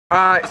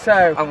Alright,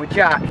 so I'm with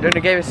Jack, doing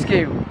a game of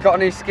Scoot. Got a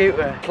new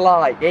scooter,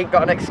 Clyde. He ain't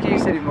got an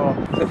excuse anymore.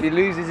 So if he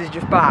loses, it's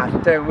just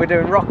bad. So we're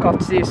doing rock off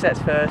to see who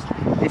sets first.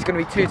 It's going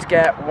to be 2 to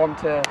get, 1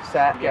 to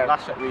set. Yeah,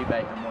 last set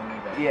rebate and 1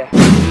 rebate. Yeah.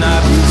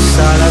 I've been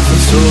silent for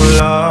too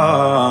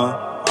long.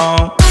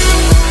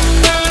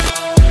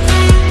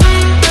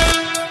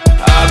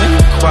 I've been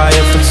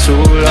quiet for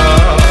too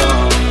long.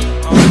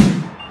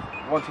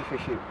 1, 2, 3,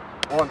 shoot.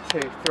 1,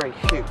 2, 3,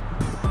 shoot.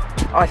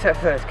 I set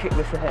first,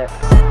 kickless to hit.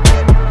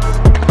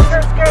 I'm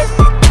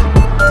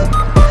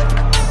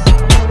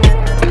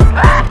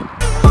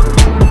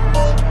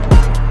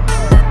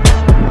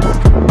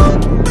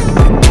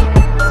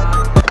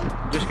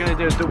just going to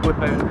do a double whip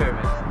over the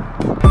pyramid.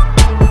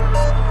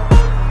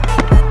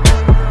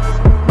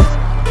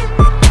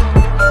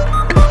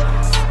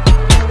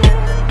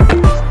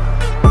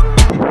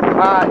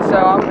 Alright, so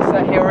I'm going to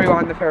set heel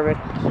rewind the pyramid.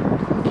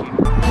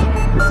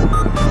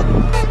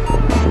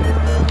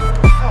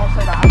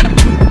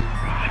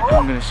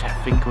 I'm going to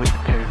set finger with the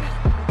pyramid.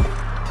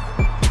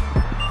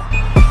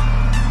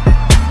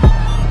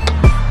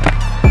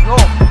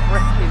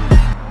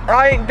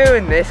 I ain't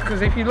doing this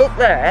because if you look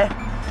there,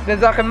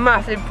 there's like a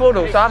massive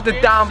puddle, so I have to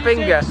down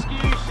finger.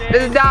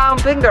 There's a down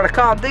finger and I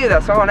can't do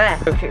that, so I'm on air.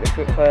 Go kick this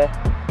foot first.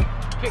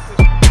 Kick this.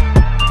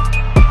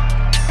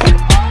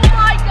 Oh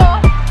my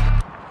god!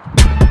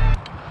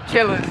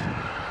 Chillers.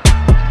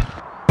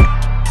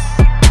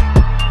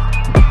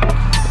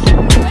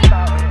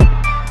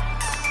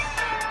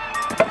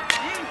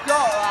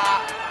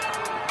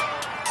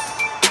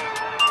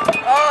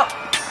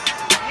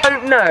 I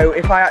don't know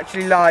if I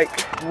actually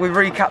we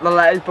recap the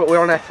letters, but we're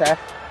on SF.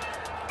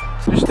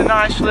 It's just a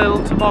nice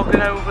little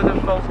toboggan over the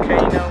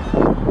volcano.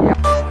 Yeah.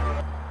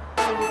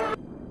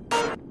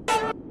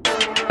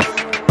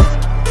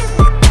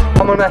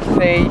 I'm on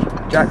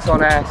SC, Jack's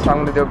on S,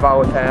 I'm going to do a bow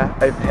with hair,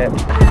 over hip.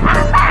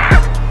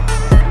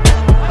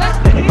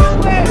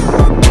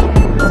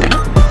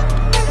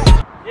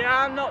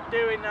 Yeah, I'm not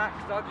doing that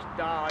because I'll just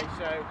die,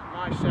 so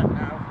my set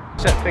now.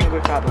 Set finger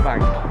whip out the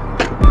bank.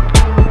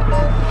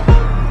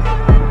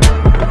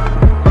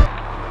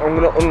 I'm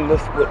going to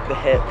undersplit the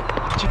hip.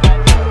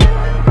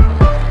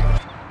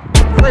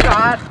 Play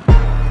bad.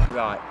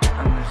 Right,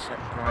 I'm going to set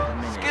right a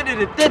minute.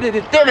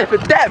 Skiddy for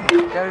them.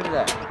 Go over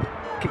there.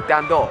 Kick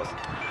down doors.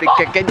 Big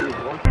gigantic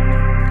one.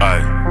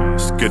 Aye,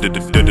 skiddy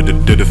for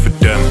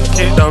them.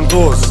 Kick down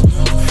doors.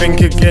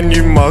 Think again,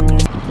 you mug.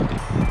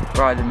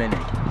 Ride a minute.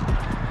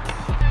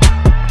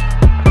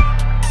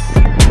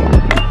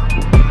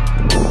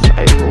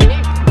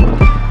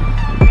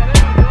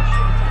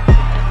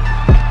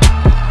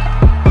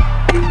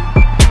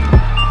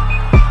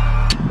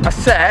 I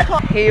set,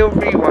 heel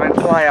rewind,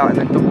 fly out, and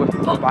then double whip to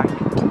the back.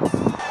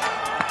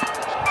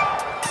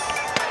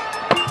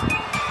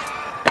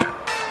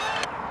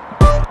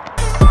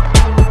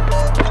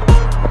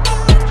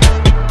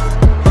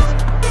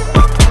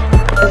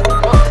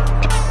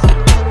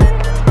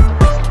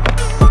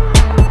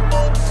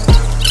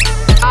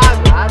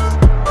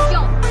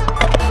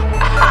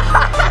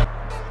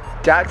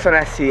 Jack's on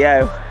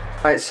SEO.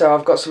 Right, so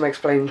I've got some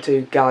explaining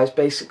to guys.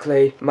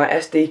 Basically, my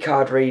SD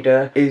card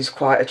reader is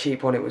quite a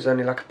cheap one. It was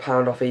only like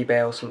 £1 off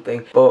eBay or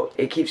something, but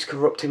it keeps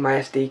corrupting my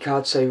SD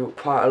card, so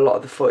quite a lot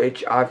of the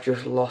footage I've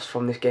just lost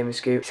from this game of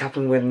Scoot. It's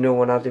happened with no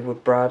one I did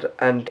with Brad,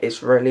 and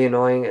it's really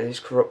annoying, and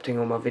it's corrupting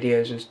all my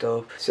videos and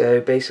stuff.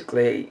 So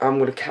basically, I'm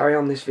going to carry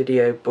on this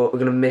video, but we're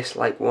going to miss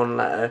like 1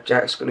 letter.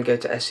 Jack's going to go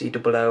to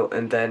SCOO,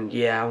 and then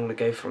yeah, I'm going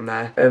to go from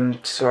there.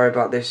 Sorry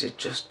about this.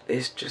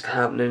 It's just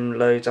happening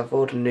loads. I've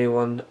ordered a new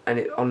one, and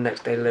it's on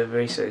next day delivery,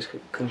 so it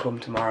can come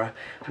tomorrow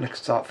and I can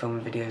start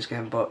filming videos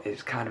again, but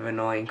it's kind of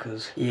annoying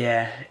because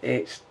yeah,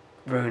 it's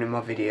ruining my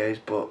videos.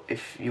 But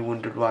if you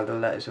wondered why the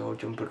letters are all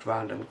jumbled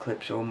around and the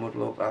clips are all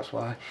muddled up, that's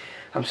why.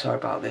 I'm sorry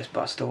about this,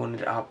 but I still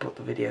wanted to output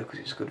the video because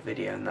it's a good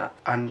video and that.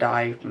 And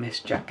I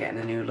missed Jack getting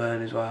a new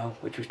learn as well,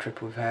 which was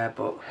triple with hair,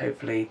 but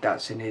hopefully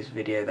that's in his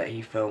video that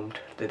he filmed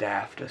the day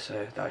after,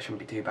 so that shouldn't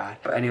be too bad.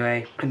 But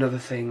anyway, another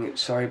thing,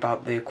 sorry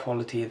about the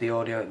quality of the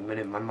audio at the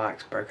minute. My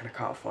mic's broken, I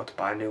can't afford to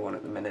buy a new one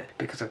at the minute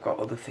because I've got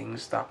other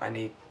things that I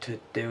need to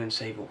do and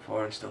save up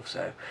for and stuff,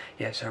 so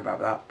yeah, sorry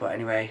about that. But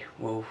anyway,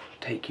 we'll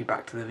take you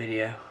back to the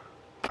video.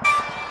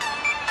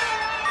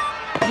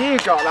 You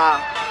got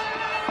that.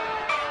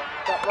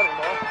 Stop running,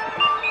 boy.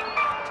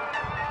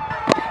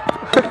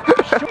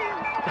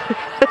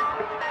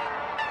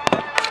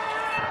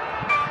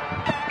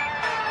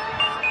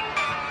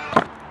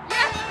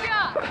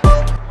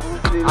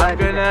 I'm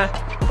gonna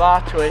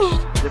bar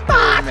twist the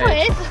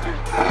pyramid.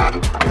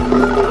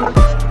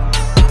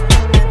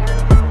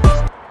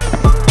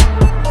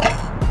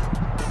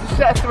 Just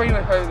set a 3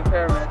 whip over the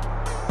pyramid.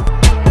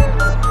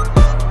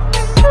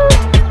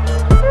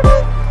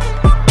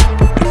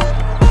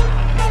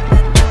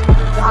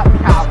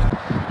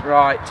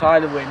 Right,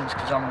 Tyler wins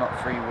because I'm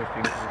not free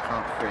whipping because I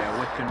can't free a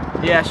whipping.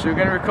 Yeah, so we're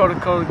going to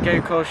record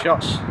game call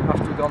shots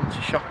after we've gone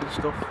to shop and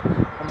stuff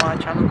on my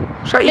channel.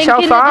 Shut Link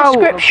yourself in the out.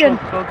 description.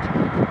 Plug.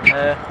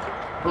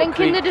 Link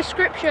in the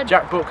description.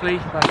 Jack Buckley,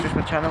 that's just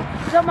my channel.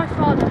 Is that my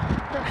father?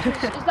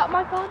 Is that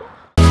my father?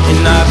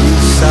 And I've been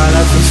silent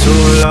for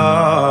too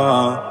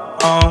long.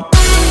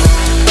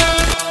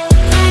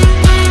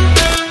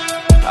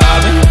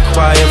 I've been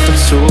quiet for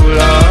too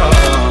long.